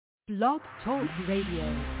Blog Talk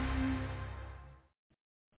Radio.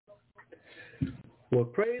 Well,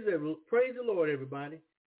 praise the Lord, everybody,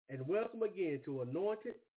 and welcome again to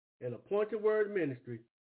Anointed and Appointed Word Ministry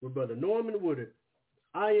with Brother Norman Woodard.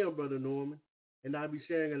 I am Brother Norman, and I'll be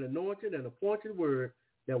sharing an anointed and appointed word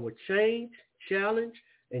that will change, challenge,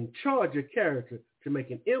 and charge your character to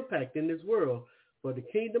make an impact in this world for the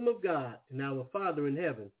kingdom of God and our Father in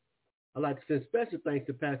heaven. I'd like to send special thanks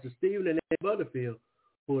to Pastor Stephen and Ann Butterfield,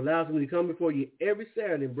 who allows me to come before you every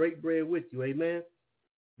Saturday and break bread with you. Amen.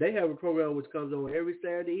 They have a program which comes on every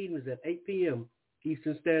Saturday evenings at 8 p.m.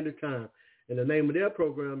 Eastern Standard Time. And the name of their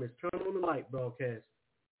program is Turn on the Light Broadcast.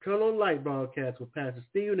 Turn on the Light Broadcast with Pastor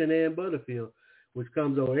Stephen and Ann Butterfield, which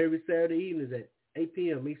comes on every Saturday evenings at 8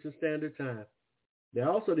 p.m. Eastern Standard Time. They're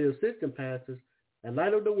also the assistant pastors at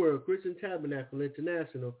Light of the World Christian Tabernacle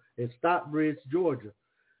International in Stockbridge, Georgia,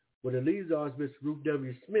 where the lead are Bishop Ruth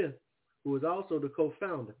W. Smith, who is also the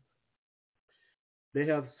co-founder. They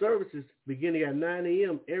have services beginning at 9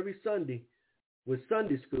 a.m. every Sunday with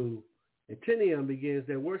Sunday school, and 10 a.m. begins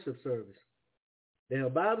their worship service. They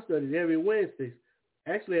have Bible studies every Wednesday.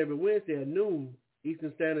 Actually, every Wednesday at noon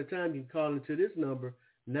Eastern Standard Time. You can call into this number,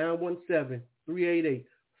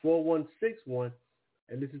 917-388-4161,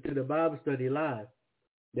 and listen to the Bible study live.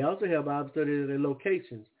 They also have Bible study at their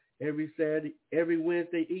locations every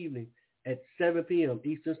Wednesday evening at 7 p.m.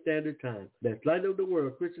 Eastern Standard Time. That's Light of the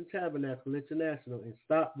World Christian Tabernacle International in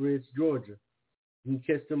Stockbridge, Georgia. You can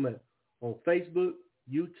catch them on Facebook,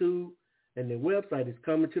 YouTube, and their website is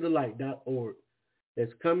comingtothelight.org.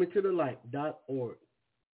 That's comingtothelight.org.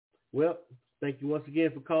 Well, thank you once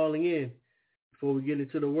again for calling in. Before we get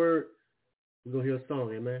into the word, we're going to hear a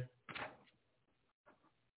song, amen.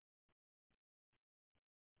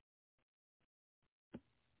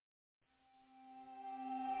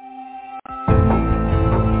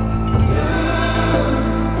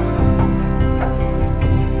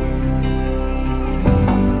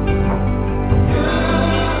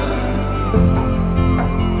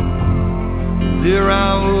 There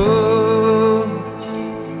I was,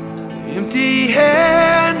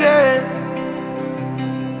 empty-handed,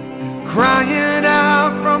 crying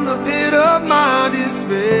out from the pit of my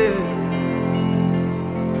despair.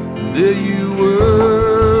 There you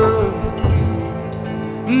were,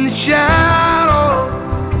 in the shadow,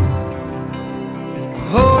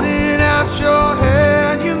 holding out your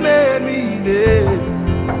hand, you made me there.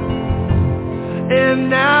 And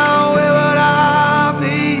now where would I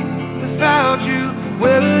be without you?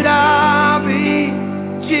 Where would I be,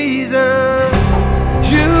 Jesus?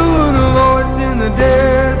 You were the voice in the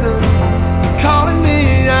desert, calling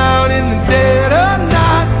me out in the dead of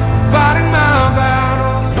night, fighting my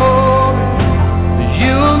battles for me.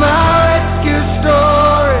 You were my rescue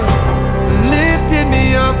story, lifted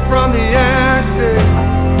me up from the ashes,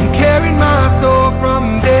 and carried my soul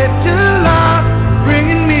from death to life,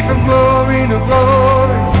 bringing me from glory to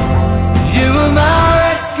glory. You were my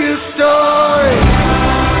rescue story.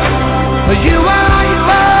 You are,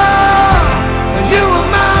 you are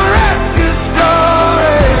my rescue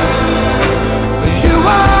story. You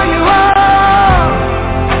are,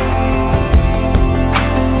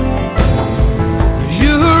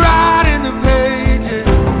 you write in the pages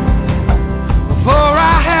before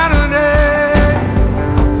I had a name,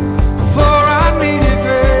 before I needed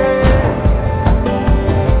grace.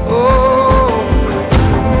 Oh,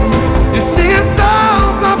 you sing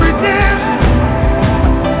songs of redemption.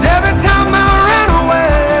 Every time I ran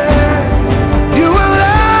away, you were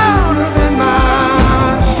louder than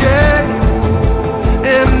my shame.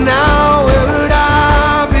 And now where would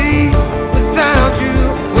I be without you?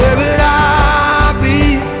 Where would I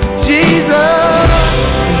be, Jesus?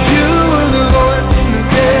 You were the voice in the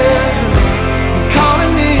desert,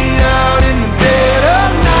 calling me out in the dead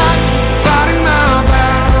of night, fighting my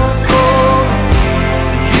battles for me.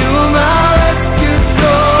 You were my rescue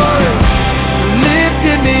story,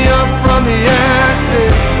 lifted me up from the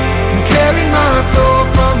ashes, and carried my soul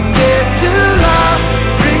from death to life,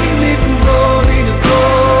 bringing me from glory to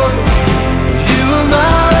glory. You were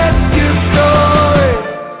my rescue story.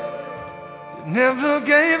 You never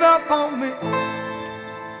gave up on me.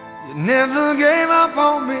 You never gave up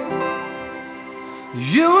on me.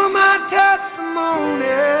 You were my testimony.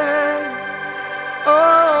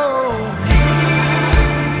 Oh,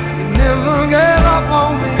 you never gave up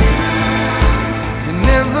on me. You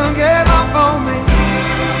never gave up on me.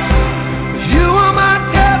 You are my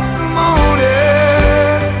testimony.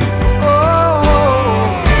 Oh,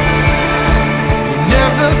 you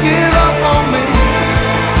never give up on me.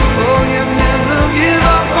 Oh, you never give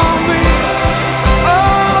up on me.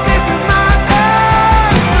 Oh, this is my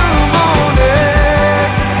testimony.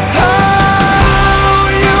 Oh,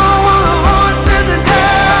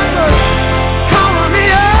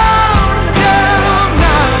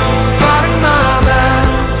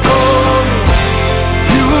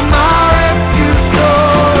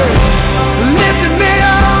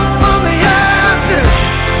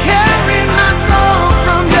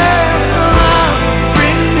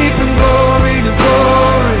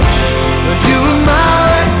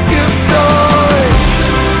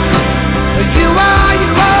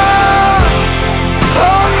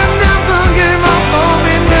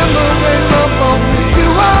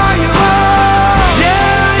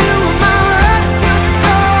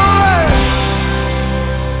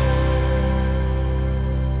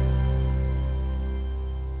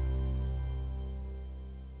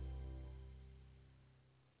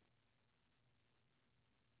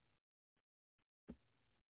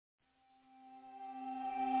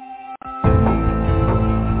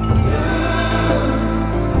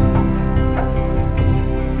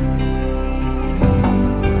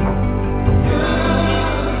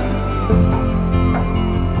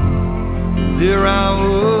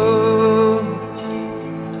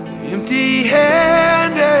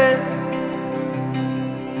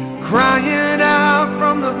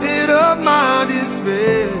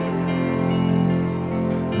 bed.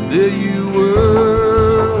 There you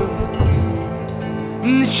were,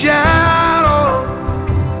 in the shadow,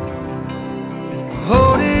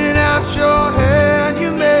 holding out your hand.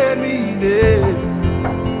 You made me dead.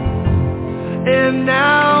 And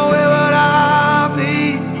now where would I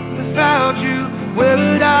be without you? Where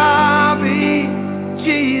would I be,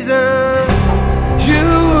 Jesus? You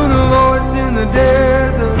were the voice in the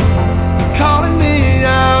desert, calling me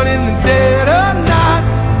out in the dead of night,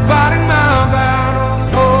 fighting my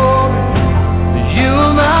battles for me. You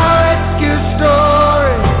were my rescue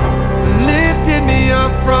story, lifted me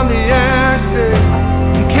up from the ashes,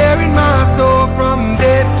 and carried my soul from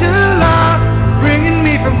death to life, bringing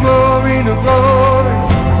me from glory to glory.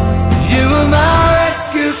 You were my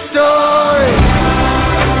rescue story.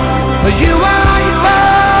 You are, you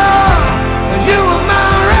are, you are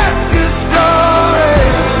my rescue story.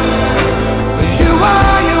 You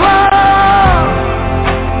are, you are.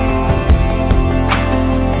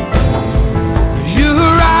 You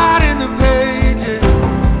were writing the pages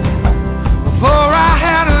before I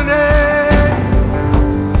had a name,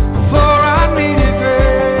 before I needed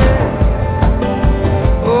grace.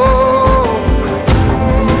 Oh,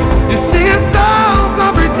 you sing songs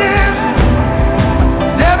of redemption.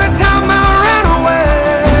 Every time I ran away,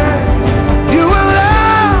 you were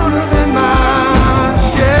louder than my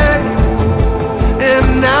shame. And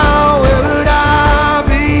now where would I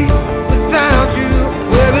be without you?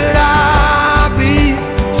 Where would I be,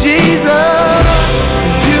 Jesus?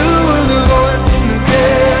 You were the voice in the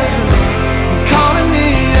desert, calling me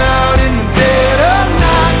out in the dead of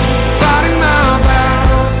night, fighting my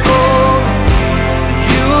battles for me.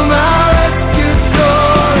 You were my rescue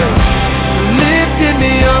story, lifted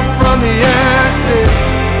me up from the ashes,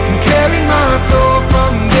 and carried my soul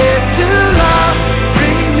from death to life,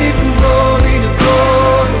 bringing me from glory to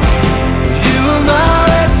glory. You were my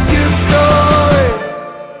rescue story.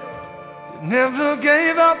 You never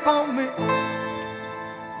gave up on me.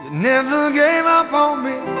 You never gave up on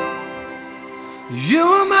me. You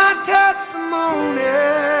were my testimony.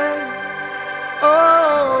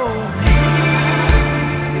 Oh,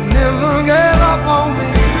 you never gave up on me.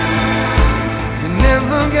 You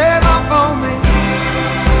never gave up on me.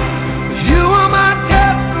 You are my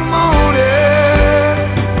testimony.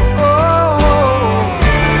 Oh,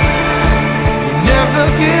 you never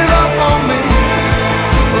give up on me.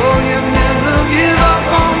 Oh, you never give up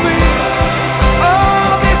on me.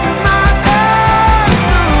 Oh, this is my testimony.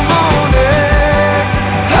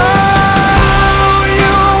 Oh,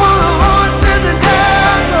 you were the voice in the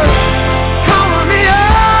desert, calling me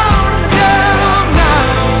out in the dead of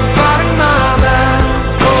night, fighting my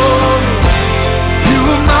battles for me. You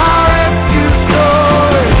were my rescue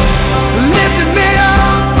story, lifted me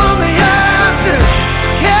up from the ashes,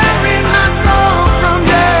 carried my soul from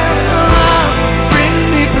death to life, bringing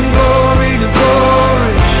me from glory to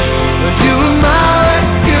glory. You were my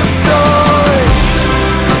rescue story.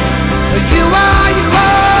 You are, you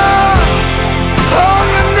are. Oh,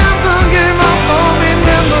 you never gave up on me,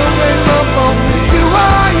 never gave up on me. You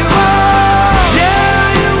are, you are.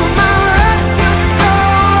 Yeah, you were my rescue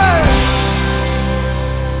story.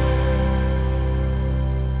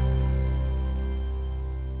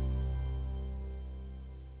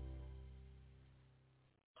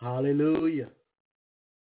 Hallelujah.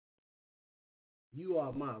 You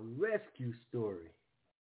are my rescue story.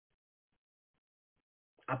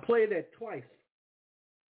 I played that twice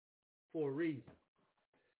for a reason,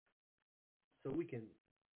 so we can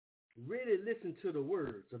really listen to the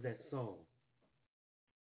words of that song.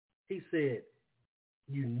 He said,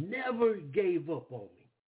 you never gave up on me.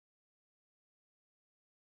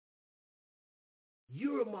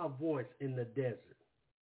 You're my voice in the desert.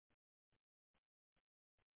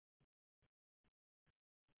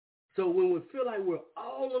 So when we feel like we're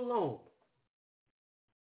all alone,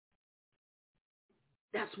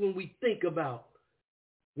 that's when we think about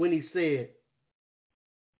when he said,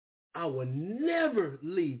 I will never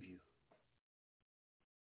leave you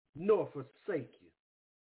nor forsake you.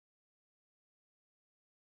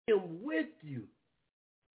 I am with you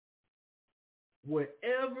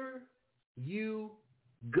wherever you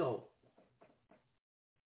go.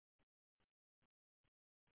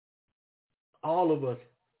 All of us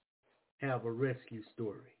have a rescue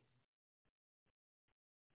story.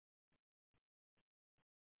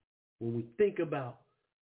 When we think about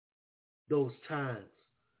those times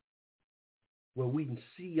where we didn't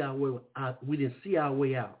see our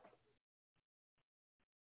way out,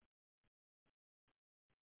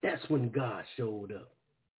 that's when God showed up.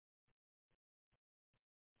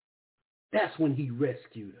 That's when he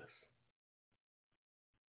rescued us.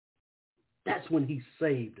 That's when he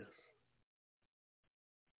saved us.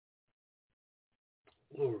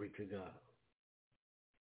 Glory to God.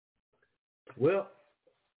 Well,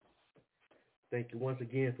 thank you once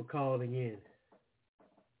again for calling in.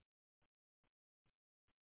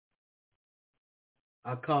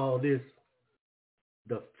 I call this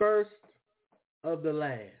the first of the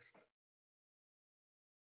last.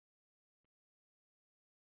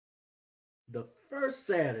 The first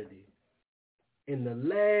Saturday in the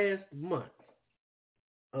last month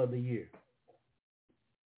of the year.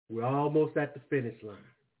 We're almost at the finish line.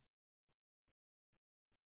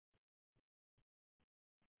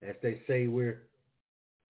 As they say, we're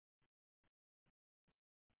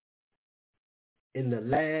in the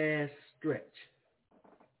last stretch.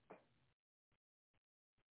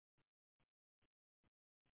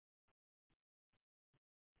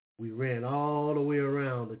 We ran all the way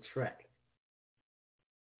around the track.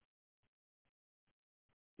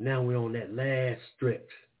 Now we're on that last stretch,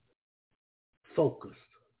 focused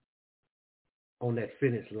on that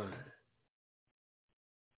finish line.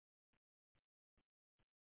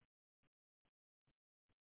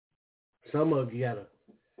 Some of you got to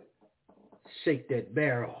shake that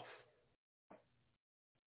bear off.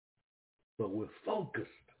 But we're focused,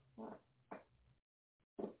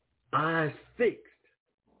 eyes fixed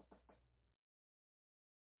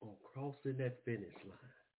on crossing that finish line.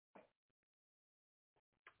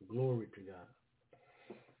 Glory to God.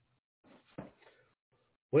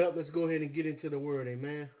 Well, let's go ahead and get into the word,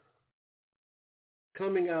 amen.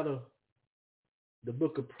 Coming out of the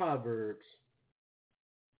book of Proverbs,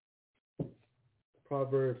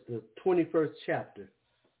 the 21st chapter.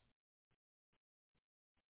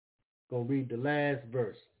 Going to read the last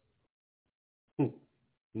verse. Isn't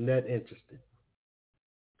that interesting?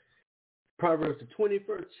 Proverbs, the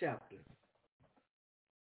 21st chapter.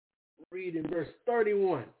 Read in verse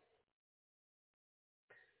 31.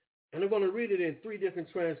 And I'm going to read it in three different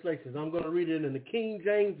translations. I'm going to read it in the King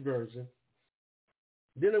James Version.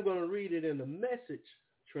 Then I'm going to read it in the Message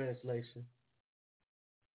translation.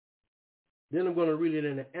 Then I'm going to read it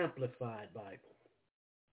in the Amplified Bible.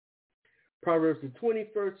 Proverbs, the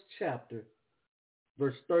 21st chapter,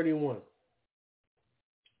 verse 31.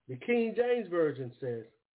 The King James Version says,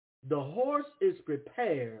 "The horse is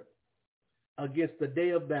prepared against the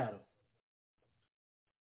day of battle,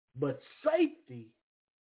 but safety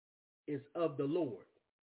is of the Lord."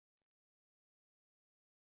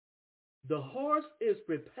 The horse is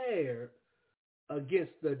prepared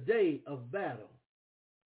against the day of battle,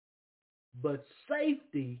 but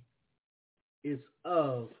safety is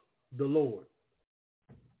of the Lord.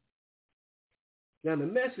 Now the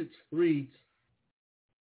Message reads,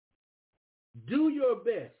 "Do your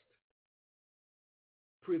best.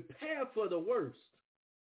 Prepare for the worst.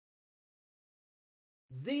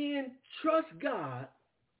 Then trust God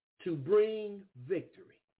to bring victory."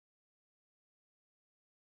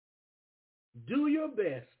 Do your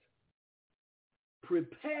best.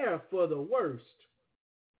 Prepare for the worst.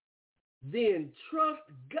 Then trust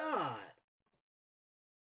God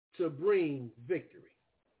to bring victory.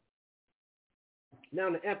 Now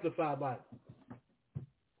in the Amplified Bible.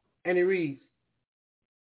 And it reads,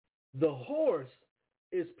 "The horse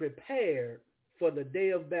is prepared for the day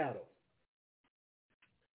of battle,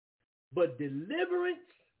 but deliverance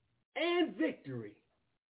and victory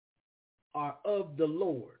are of the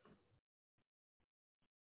Lord."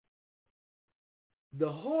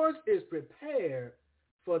 The horse is prepared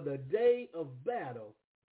for the day of battle,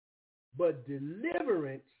 but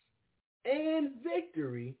deliverance and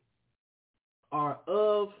victory are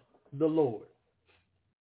of the Lord.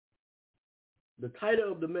 The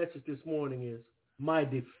title of the message this morning is "My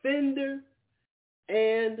Defender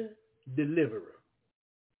and Deliverer."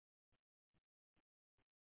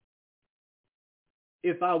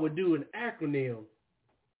 If I would do an acronym,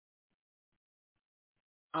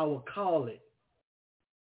 I would call it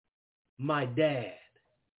my dad.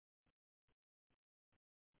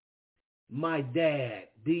 My dad,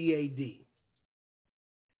 D-A-D.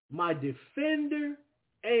 My defender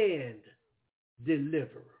and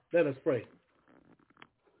deliverer. Let us pray.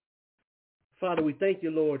 Father, we thank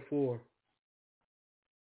you, Lord, for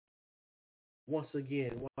once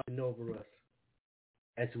again watching over us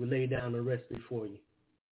as we lay down and rest before you.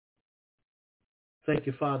 Thank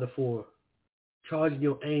you, Father, for charging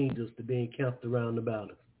your angels to be encamped around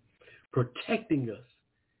about us, protecting us,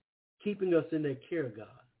 keeping us in their care,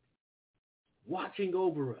 God, watching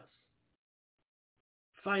over us,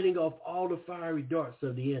 fighting off all the fiery darts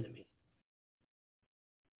of the enemy.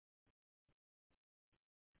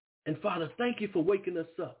 And Father, thank you for waking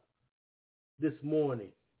us up this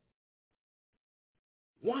morning,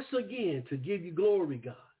 once again to give you glory,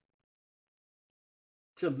 God,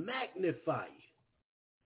 to magnify you,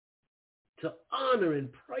 to honor and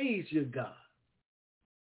praise you, God,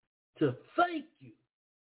 to thank you.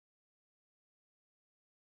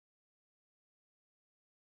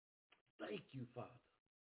 Thank you, Father.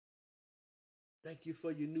 Thank you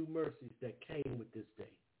for your new mercies that came with this day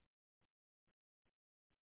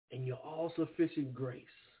and your all-sufficient grace.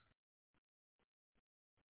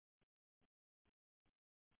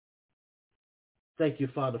 Thank you,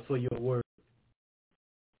 Father, for your word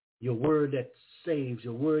that saves,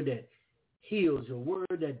 your word that heals, your word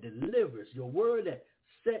that delivers, your word that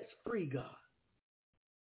sets free, God,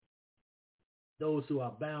 those who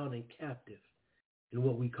are bound and captive in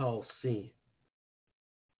what we call sin.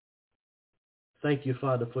 Thank you,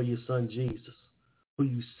 Father, for your son Jesus, who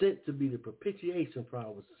you sent to be the propitiation for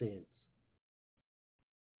our sins.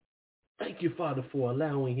 Thank you, Father, for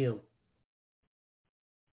allowing him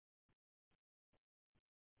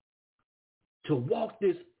to walk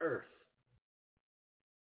this earth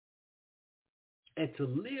and to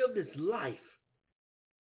live this life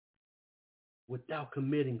without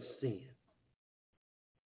committing sin.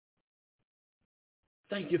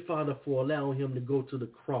 Thank you, Father, for allowing him to go to the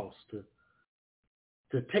cross, to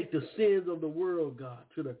take the sins of the world, God,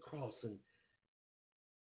 to the cross and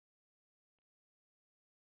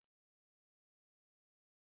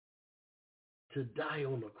to die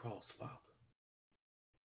on the cross, Father.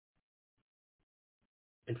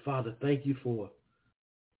 And Father, thank you for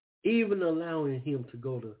even allowing him to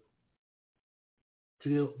go to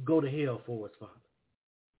hell for us, Father.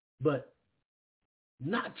 But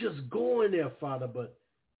not just going there, Father, but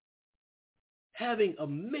having a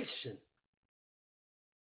mission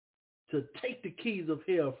to take the keys of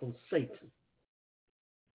hell from Satan,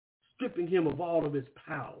 stripping him of all of his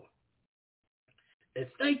power. And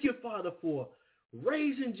thank you, Father, for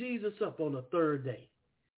raising Jesus up on the third day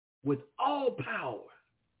with all power.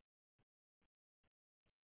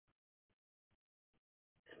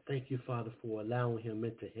 And thank you, Father, for allowing him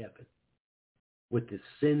into heaven with his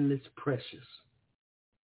sinless, precious,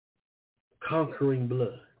 conquering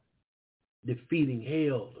blood, defeating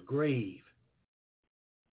hell, the grave,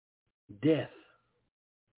 death,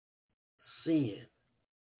 sin.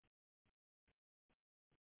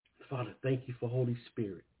 Father, thank you for Holy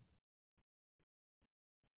Spirit,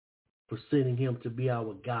 for sending him to be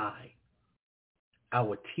our guide,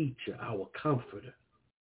 our teacher, our comforter.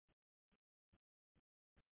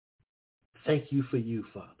 Thank you for you,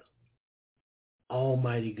 Father,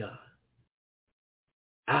 Almighty God,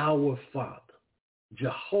 our Father,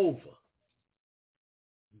 Jehovah,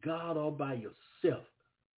 God all by yourself.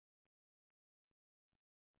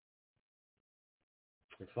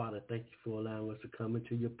 And Father, thank you for allowing us to come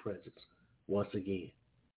into your presence once again,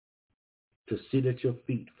 to sit at your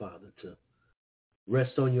feet, Father, to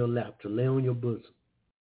rest on your lap, to lay on your bosom,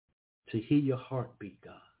 to hear your heartbeat,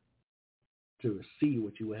 God, to receive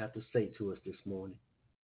what you will have to say to us this morning,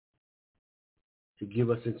 to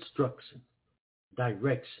give us instruction,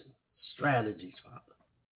 direction, strategies, Father,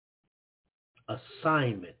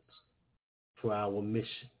 assignments for our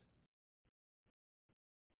mission,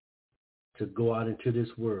 to go out into this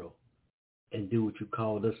world and do what you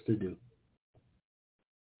called us to do.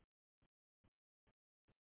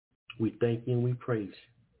 We thank you and we praise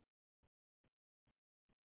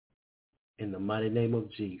you. In the mighty name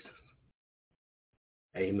of Jesus.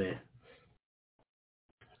 Amen.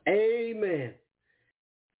 Amen.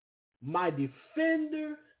 My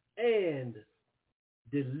defender and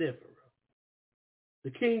deliverer. The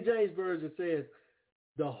King James Version says,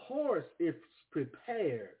 the horse is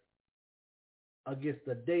prepared against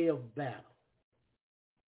the day of battle,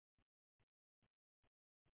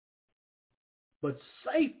 but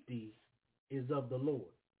safety is of the Lord.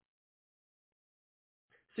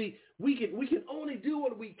 See, we can only do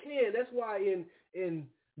what we can. That's why in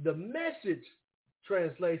the Message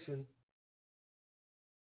translation,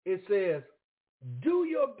 it says, do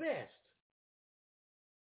your best.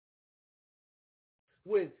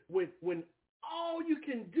 When all you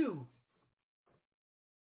can do,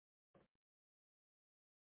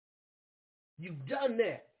 you've done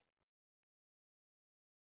that.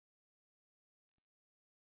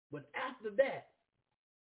 But after that,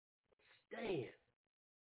 stand.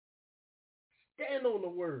 Stand on the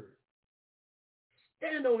word.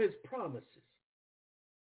 Stand on his promises.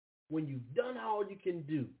 When you've done all you can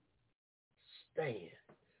do, stand. It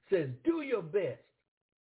says, do your best.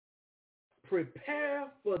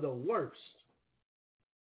 Prepare for the worst.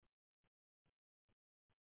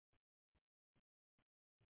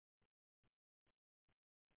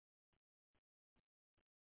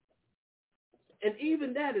 And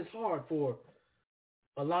even that is hard for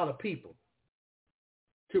a lot of people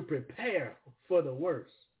to prepare for the worst,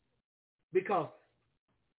 because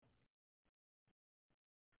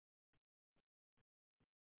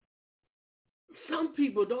some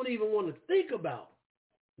people don't even want to think about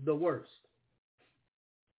the worst.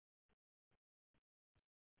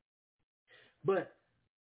 But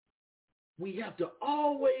we have to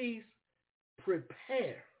always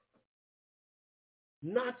prepare.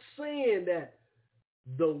 Not saying that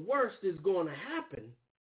the worst is going to happen,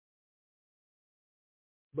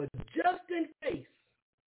 but just in case,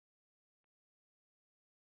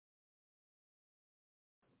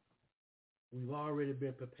 we've already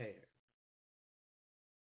been prepared.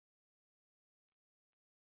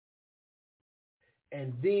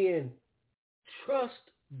 And then trust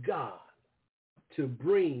God to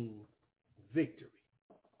bring victory.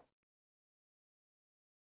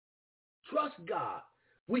 Trust God.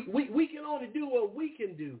 We can only do what we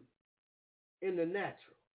can do in the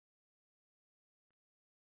natural.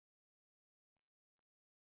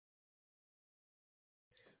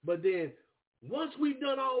 But then once we've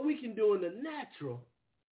done all we can do in the natural,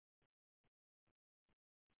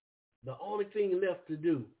 the only thing left to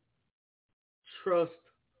do, trust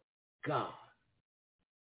God.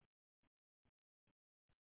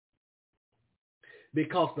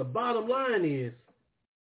 Because the bottom line is,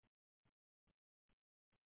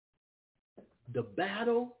 the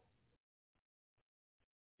battle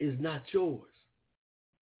is not yours.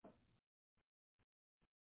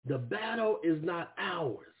 The battle is not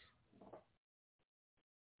ours.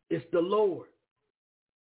 It's the Lord.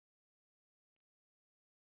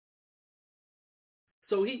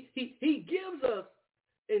 So he gives us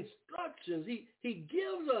instructions. He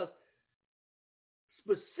gives us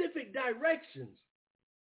specific directions.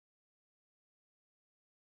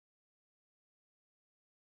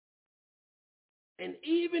 And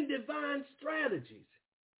even divine strategies.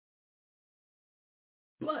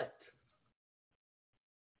 But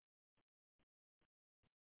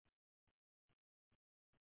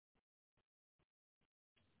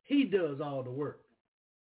he does all the work.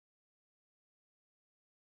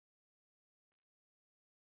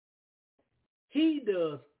 He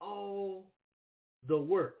does all the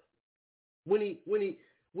work. When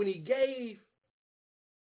he gave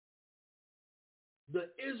the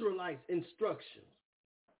Israelites instructions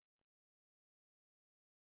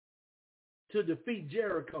to defeat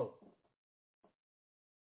Jericho,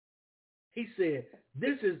 he said,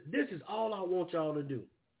 this is all I want y'all to do.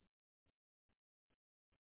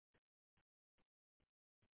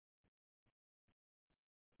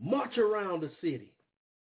 March around the city.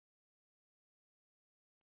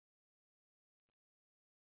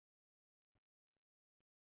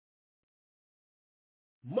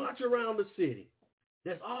 March around the city.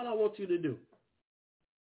 That's all I want you to do.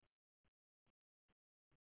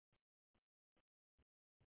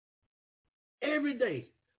 Every day,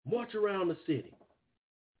 march around the city.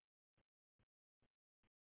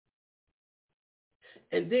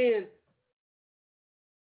 And then,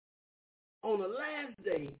 on the last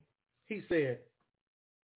day, he said,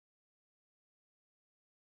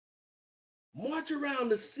 march around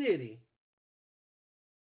the city,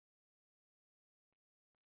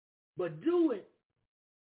 but do it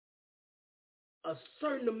a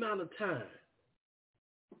certain amount of time.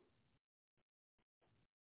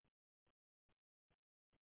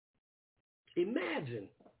 Imagine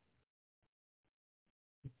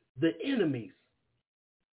the enemies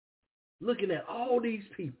looking at all these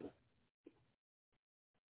people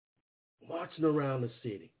marching around the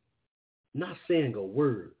city, not saying a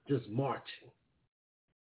word, just marching.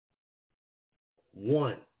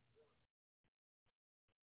 1,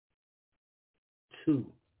 2,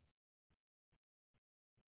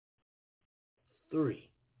 3,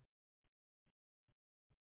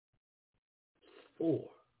 4.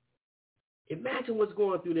 Imagine what's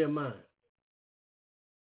going through their mind.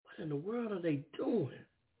 What in the world are they doing?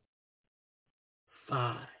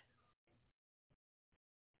 5,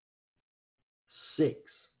 6.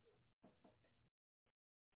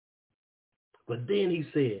 But then he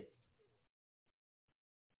said,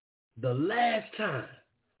 the last time,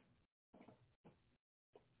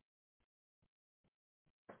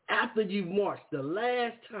 after you've marched, the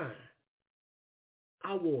last time,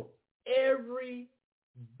 I want everybody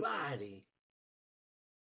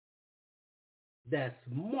that's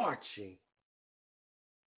marching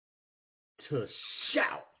to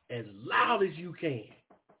shout as loud as you can.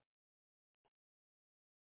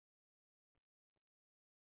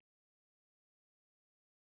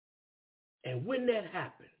 And when that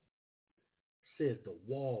happened, says the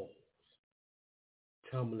walls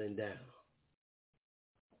tumbling down.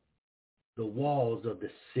 the walls of the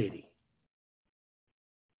city.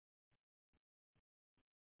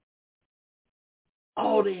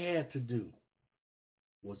 All they had to do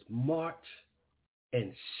was march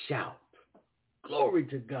and shout. Glory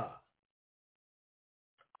to God.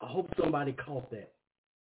 I hope somebody caught that.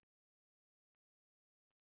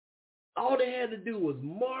 All they had to do was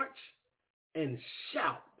march and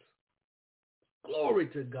shout. Glory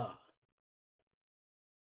to God.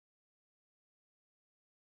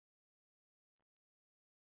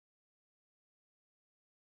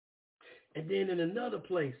 And then in another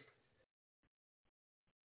place,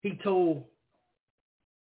 he told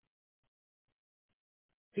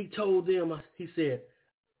them, he said,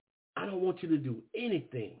 I don't want you to do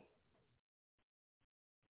anything.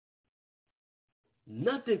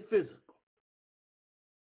 Nothing physical.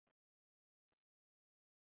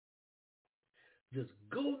 Just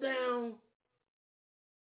go down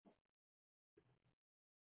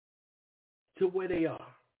to where they are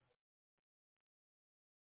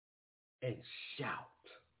and shout.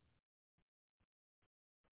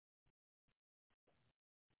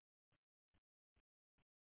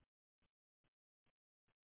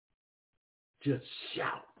 Just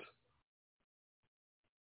shout.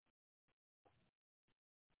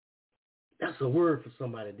 That's a word for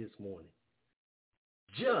somebody this morning.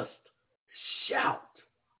 Just shout.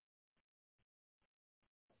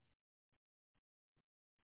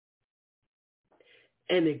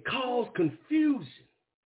 And it caused confusion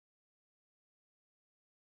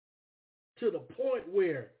to the point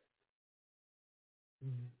where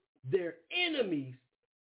their enemies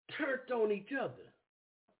turned on each other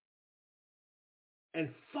and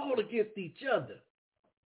fought against each other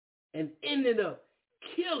and ended up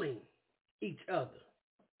killing each other.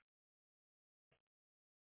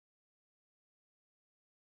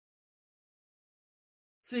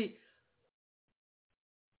 See,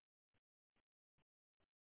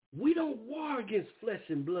 we don't war against flesh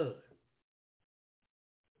and blood.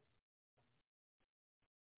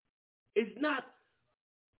 It's not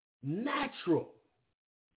natural.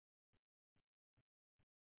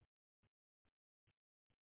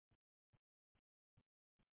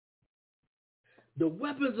 The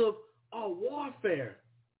weapons of our warfare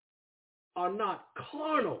are not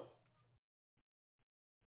carnal,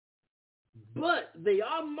 but they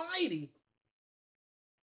are mighty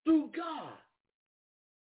through God,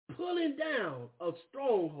 pulling down of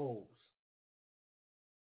strongholds.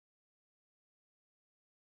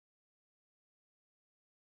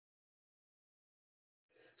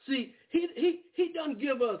 See, he doesn't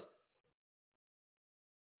give us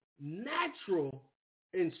natural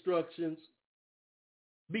instructions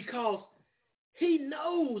because he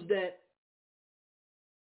knows that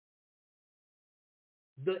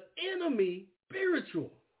the enemy is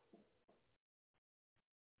spiritual.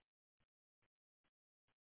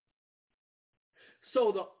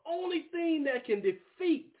 So the only thing that can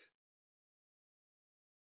defeat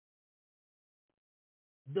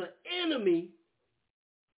the enemy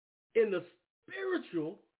in the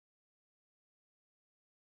spiritual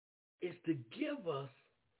is to give us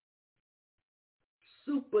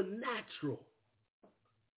supernatural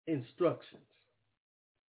instructions.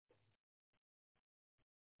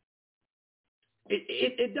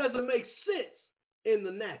 It doesn't make sense in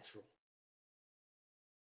the natural,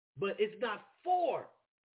 but it's not for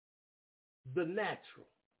the natural.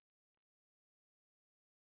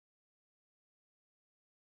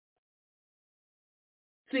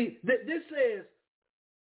 See, this says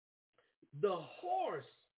the horse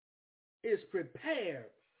is prepared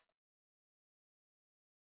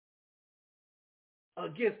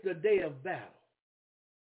against the day of battle.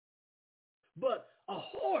 But a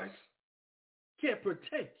horse can't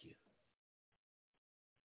protect you.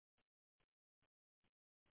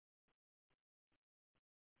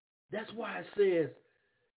 That's why it says,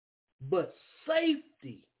 but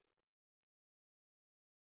safety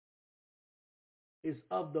is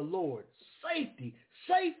of the Lord. Safety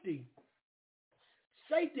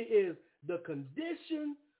is the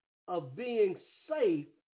condition of being safe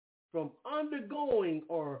from undergoing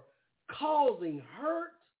or causing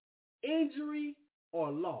hurt, injury,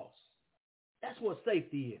 or loss. That's what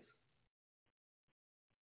safety is.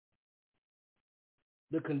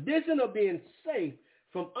 The condition of being safe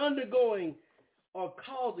from undergoing or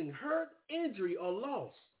causing hurt, injury, or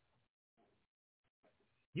loss.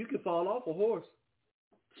 You can fall off a horse.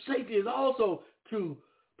 Safety is also to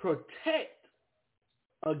protect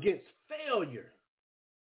against failure,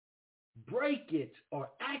 breakage, or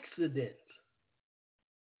accident.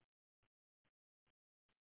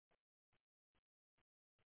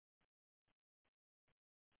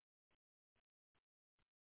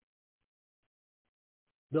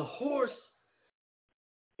 The horse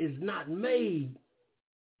is not made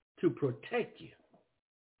to protect you.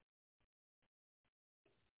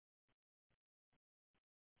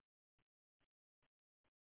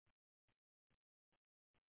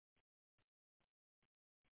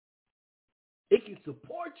 It can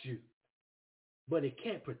support you, but it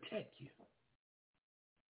can't protect you.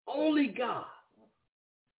 Only God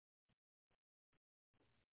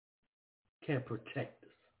can protect us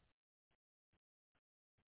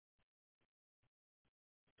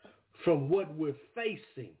from what we're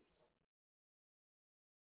facing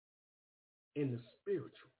in the spiritual.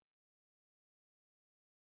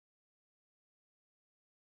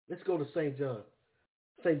 Let's go to St. John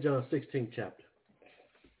 16th chapter.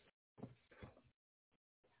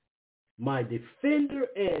 My defender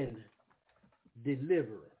and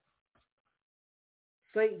deliverer.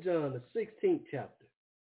 St. John, the 16th chapter,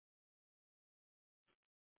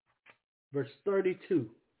 verse 32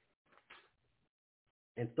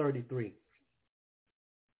 and 33.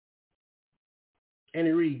 And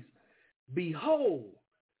it reads, behold,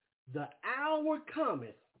 the hour cometh,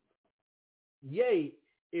 yea,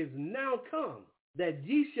 is now come, that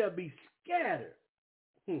ye shall be scattered,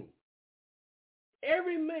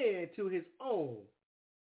 every man to his own,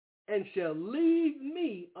 and shall leave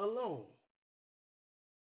me alone.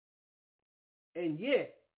 And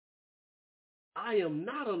yet, I am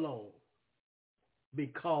not alone,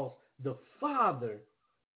 because the Father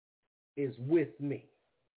is with me.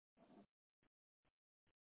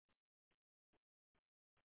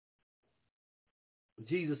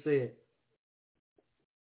 Jesus said,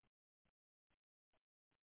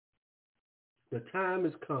 the time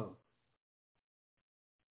has come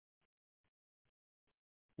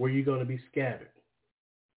where you're going to be scattered.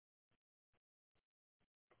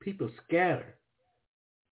 People scatter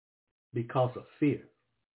because of fear.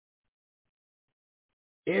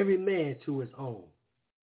 Every man to his own,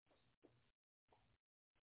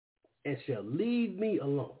 and shall leave me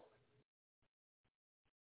alone.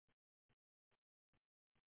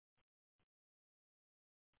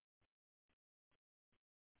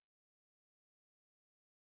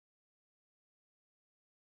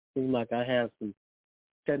 Seems like I have some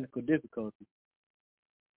technical difficulties.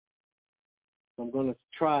 So I'm going to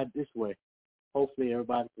try it this way. Hopefully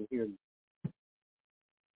everybody can hear me.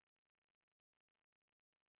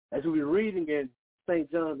 As we were reading in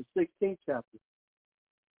St. John, the 16th chapter,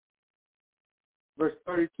 verse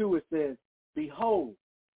 32, it says, behold,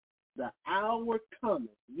 the hour cometh,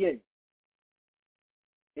 yea,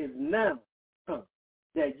 is now come,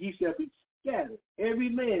 that ye shall be scattered, every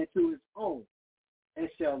man to his own, and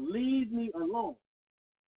shall leave me alone.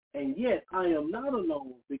 And yet I am not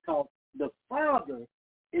alone, because the Father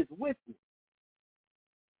is with me.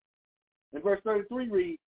 And verse 33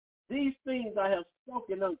 reads, these things I have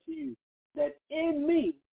spoken unto you, that in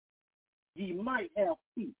me ye might have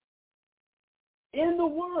peace. In the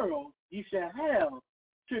world ye shall have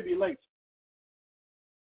tribulation.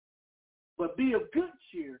 But be of good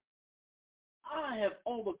cheer, I have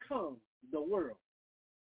overcome the world.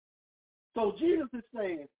 So Jesus is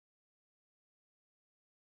saying,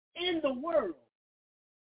 in the world,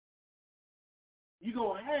 you're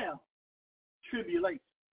going to have tribulation.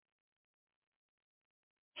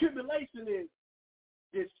 Tribulation is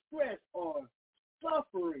distress or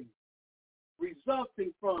suffering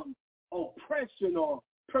resulting from oppression or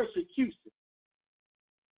persecution.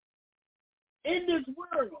 In this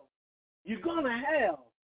world, you're going to have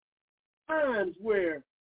times where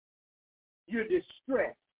you're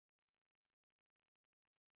distressed.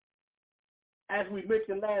 As we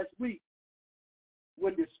mentioned last week,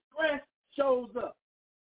 when distress shows up,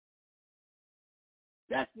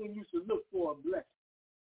 that's when you should look for a blessing.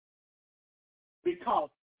 Because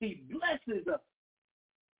he blesses us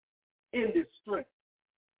in distress.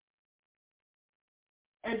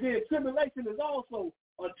 And then tribulation is also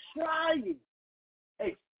a trying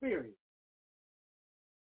experience.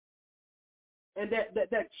 And that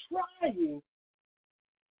trying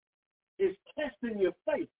is testing your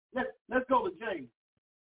faith. Let's go to James.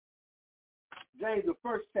 James, the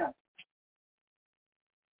first chapter.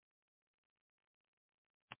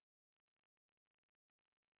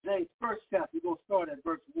 James, first chapter, we're going to start at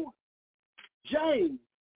verse 1. James,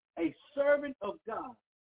 a servant of God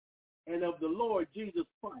and of the Lord Jesus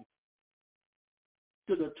Christ,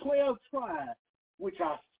 to the 12 tribes which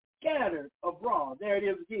are scattered abroad. There it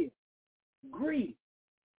is again. Greet.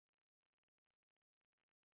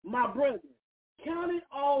 My brethren, count it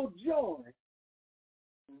all joy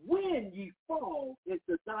when ye fall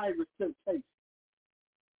into diverse temptations,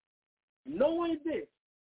 knowing this,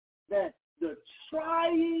 that the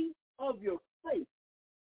trying of your faith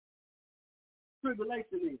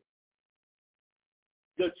tribulation is.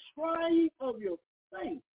 The trying of your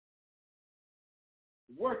faith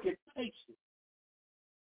worketh patience.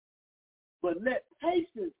 But let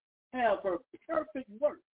patience have her perfect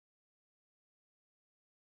work,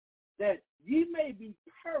 that ye may be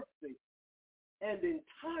perfect and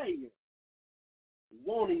entire,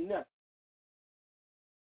 wanting nothing.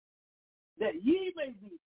 That ye may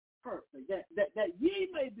be perfect, that ye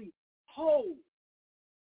may be whole,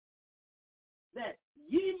 that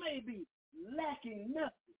ye may be lacking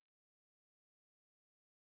nothing,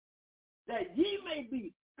 that ye may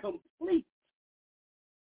be complete.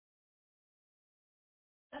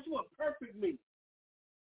 That's what perfect means.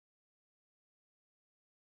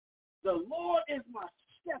 The Lord is my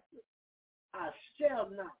shepherd. I shall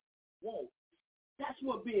not want. That's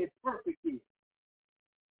what being perfect is.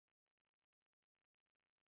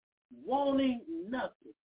 Wanting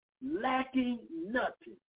nothing, lacking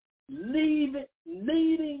nothing,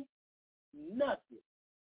 needing nothing.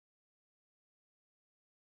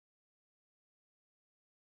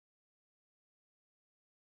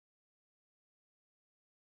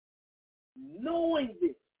 Knowing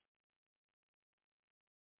this,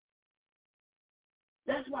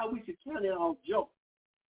 that's why we should count it all joy.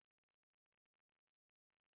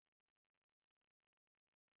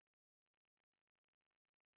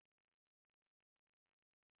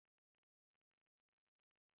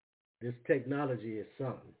 This technology is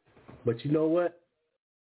something. But you know what?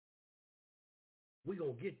 We're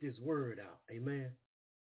going to get this word out. Amen.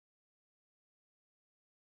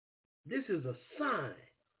 This is a sign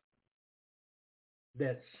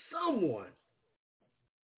that someone,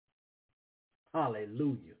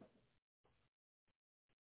 hallelujah,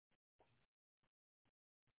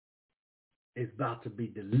 is about to be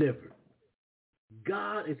delivered.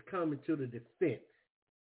 God is coming to the defense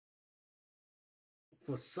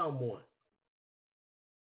for someone.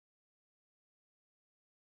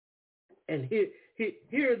 And here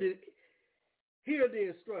are the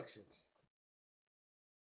instructions.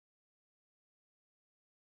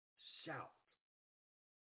 Shout.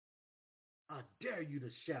 I dare you to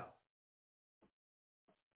shout.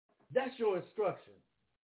 That's your instruction.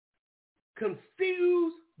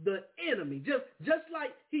 Confuse the enemy. Just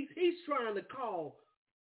like he's trying to call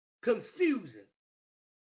confusion.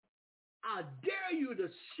 I dare you to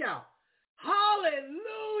shout.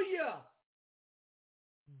 Hallelujah.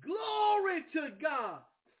 Glory to God.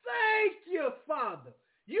 Thank you, Father.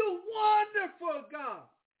 You're wonderful, God.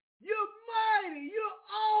 You're mighty. You're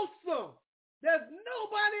awesome. There's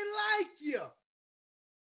nobody like you.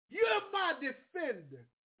 You're my defender.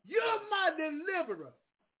 You're my deliverer.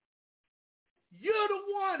 You're the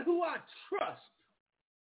one who I trust.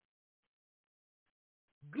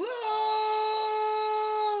 Glory.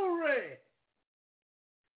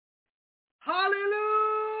 Hallelujah.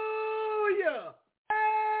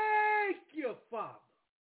 Thank you, Father.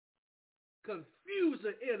 Confuse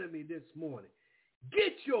the enemy this morning.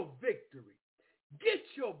 Get your victory. Get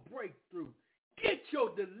your breakthrough. Get your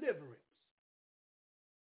deliverance.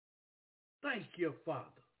 Thank you,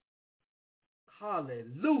 Father.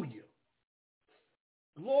 Hallelujah.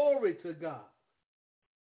 Glory to God.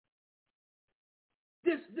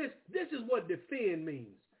 This is what defend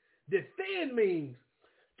means. Defend means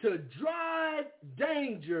to drive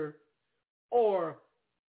danger or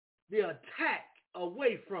the attack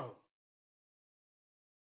away from.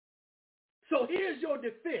 So here's your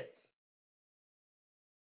defense.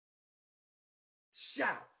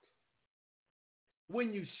 Shout.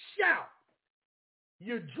 When you shout,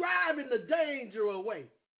 you're driving the danger away.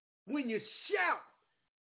 When you shout,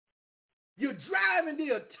 you're driving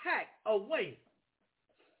the attack away.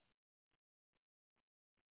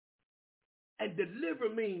 And deliver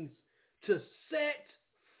means to set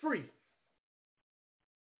free.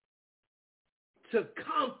 To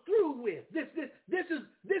come through with. This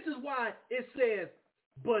is why it says,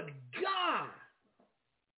 but God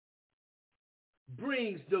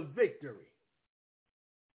brings the victory.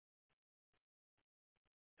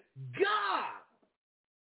 God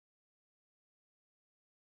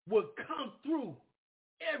will come through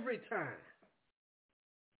every time.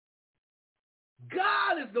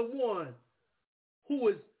 God is the one who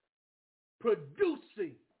is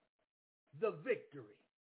producing the victory.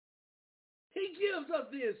 He gives us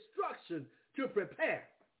the instruction to prepare.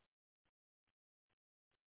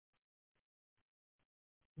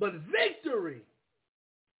 But victory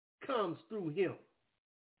comes through him.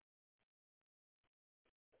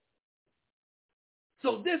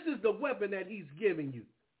 So this is the weapon that he's giving you.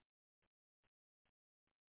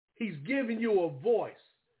 He's giving you a voice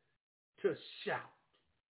to shout.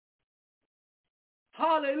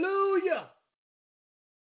 Hallelujah.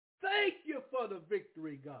 Thank you for the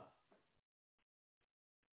victory, God.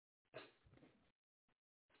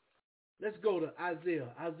 Let's go to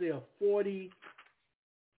Isaiah 54.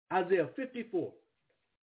 Isaiah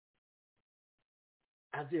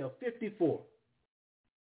 54.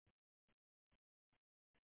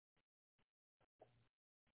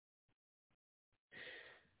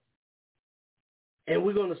 And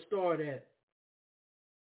we're going to start at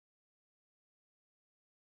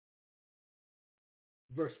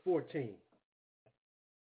verse 14. It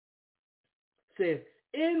says,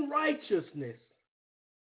 in righteousness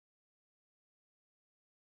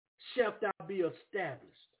shalt thou be established.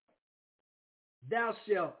 Thou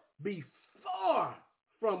shalt be far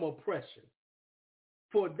from oppression,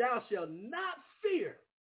 for thou shalt not fear,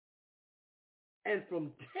 and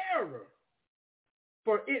from terror,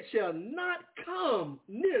 for it shall not come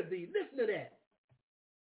near thee. Listen to that.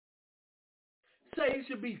 Say it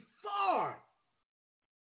should be far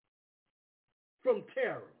from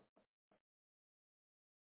terror.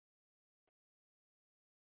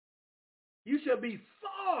 You shall be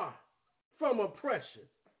far from oppression.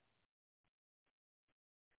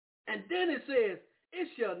 And then it says, it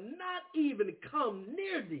shall not even come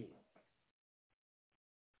near thee.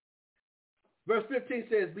 Verse 15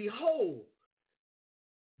 says, behold,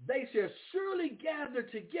 they shall surely gather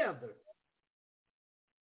together,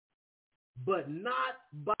 but not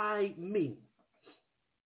by me.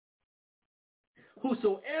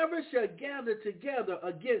 Whosoever shall gather together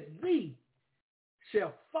against thee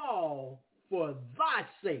shall fall for thy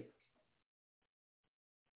sake.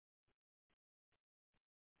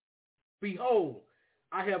 Behold,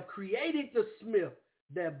 I have created the smith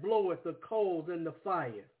that bloweth the coals in the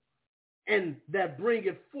fire, and that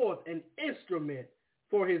bringeth forth an instrument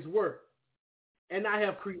for his work. And I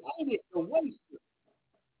have created the waster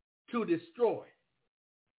to destroy.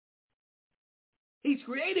 He's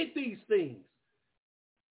created these things.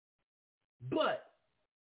 But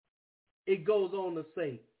it goes on to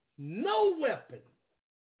say, no weapon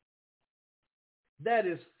that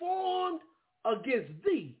is formed against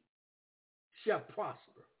thee shall prosper.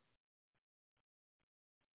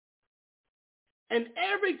 And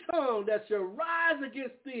every tongue that shall rise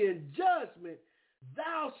against thee in judgment,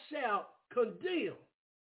 thou shalt condemn.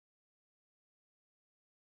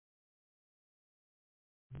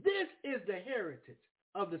 This is the heritage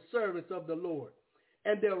of the servants of the Lord,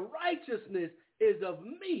 and their righteousness is of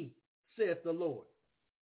me, saith the Lord.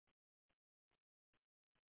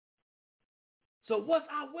 So what's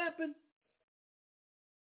our weapon?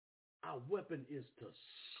 Our weapon is to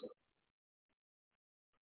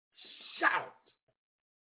shout.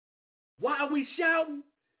 Why are we shouting?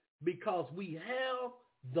 Because we have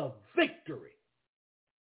the victory.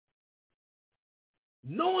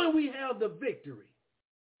 Knowing we have the victory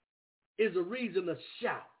is a reason to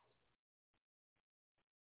shout.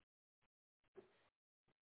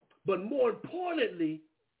 But more importantly,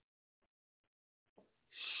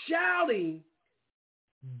 shouting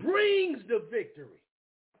brings the victory.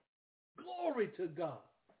 Glory to God.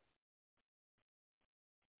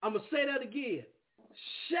 I'm going to say that again.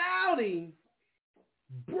 Shouting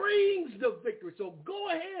brings the victory. So go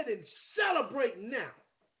ahead and celebrate now.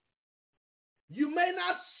 You may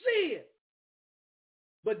not see it,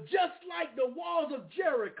 but just like the walls of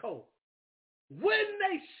Jericho, when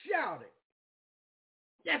they shouted,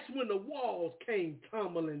 that's when the walls came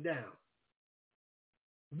tumbling down.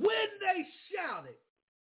 When they shouted,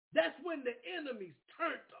 that's when the enemies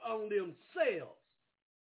turned on themselves.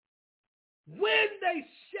 When they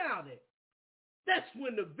shouted, that's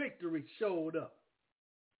when the victory showed up.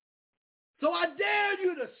 So I dare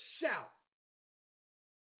you to shout.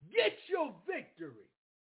 Get your victory.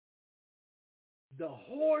 The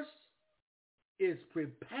horse is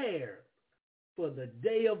prepared for the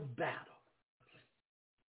day of battle.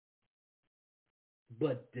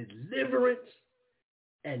 But deliverance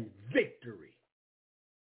and victory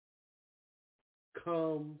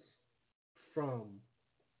comes from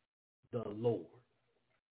the Lord.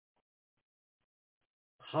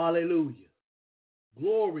 Hallelujah.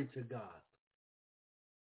 Glory to God.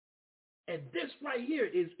 And this right here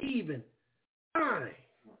is even time.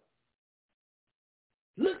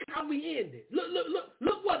 Look how we ended.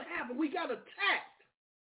 Look what happened. We got attacked.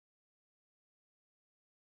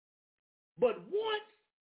 But once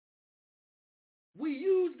we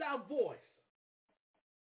used our voice,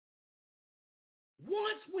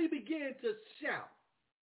 once we began to shout,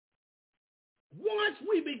 once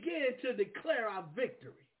we began to declare our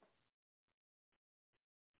victory,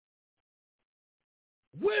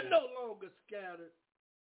 we're no longer scattered,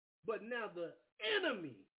 but now the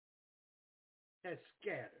enemy has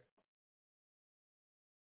scattered.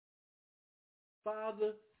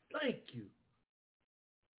 Father, thank you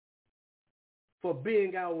for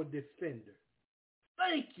being our defender.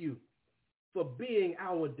 Thank you for being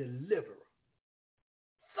our deliverer.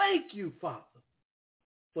 Thank you, Father,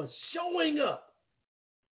 for showing up.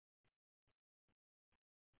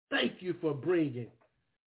 Thank you for bringing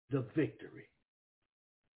the victory.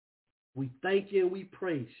 We thank you and we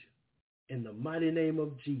praise you in the mighty name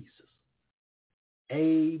of Jesus.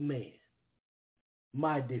 Amen.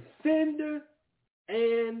 My defender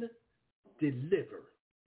and deliverer.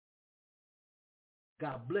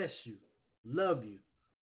 God bless you. Love you.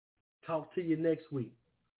 Talk to you next week.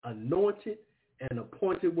 Anointed and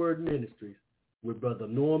Appointed Word Ministries with Brother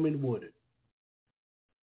Norman Woodard.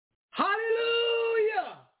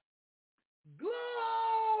 Hallelujah!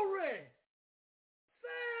 Glory!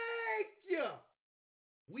 Thank you!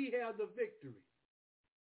 We have the victory.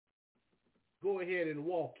 Go ahead and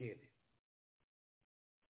walk in it.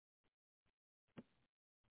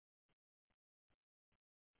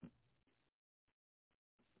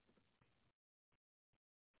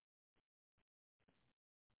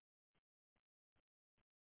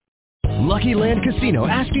 Lucky Land Casino,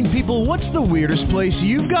 asking people, what's the weirdest place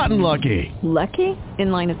you've gotten lucky? Lucky? In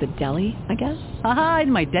line at the deli, I guess? Aha,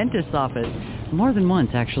 in my dentist's office. More than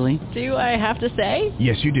once, actually. Do I have to say?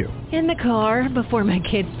 Yes, you do. In the car before my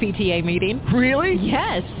kids' PTA meeting. Really?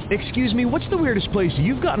 Yes. Excuse me, what's the weirdest place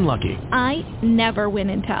you've gotten lucky? I never win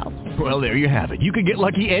and tell. Well, there you have it. You can get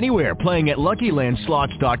lucky anywhere, playing at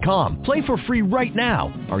LuckyLandSlots.com. Play for free right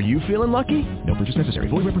now. Are you feeling lucky? No purchase necessary.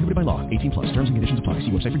 Void where prohibited by law. 18+. Terms and conditions apply.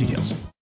 See website for details.